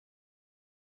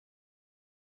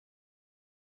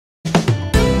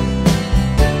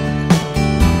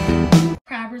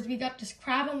is we got this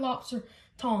crab and lobster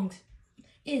tongs.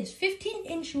 It is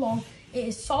 15-inch long. It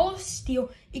is solid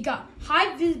steel. It got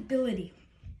high visibility.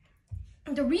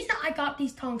 And the reason I got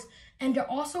these tongs, and they're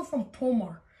also from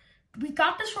Promar. We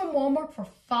got this from Walmart for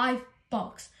 $5.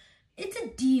 It's a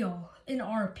deal in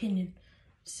our opinion.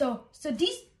 So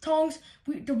these tongs,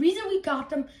 the reason we got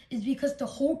them is because to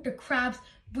hold the crabs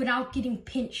without getting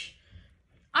pinched.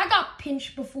 I got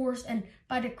pinched before and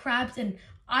by the crabs, and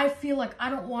I feel like I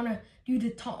don't want to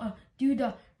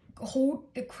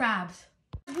hold the crabs.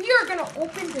 We are gonna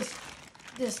open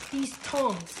these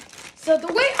tongs. So the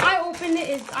way I open it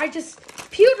is I just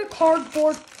peel the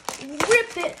cardboard,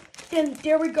 rip it, then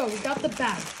there we go. We got the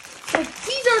bag. So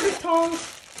these are the tongs.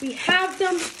 We have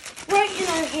them right in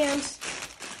our hands,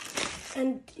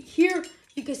 and here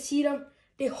you can see them.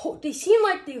 They seem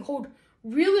like they hold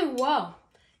really well.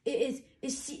 It's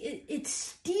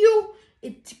steel.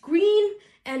 It's green,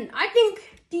 and I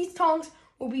think these tongs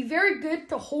will be very good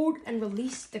to hold and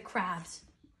release the crabs.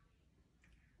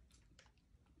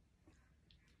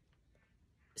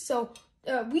 So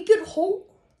we could hold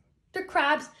the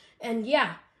crabs, and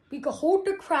yeah, we could hold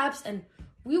the crabs, and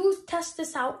we will test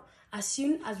this out as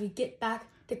soon as we get back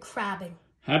to crabbing.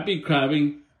 Happy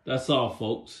crabbing. That's all,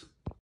 folks.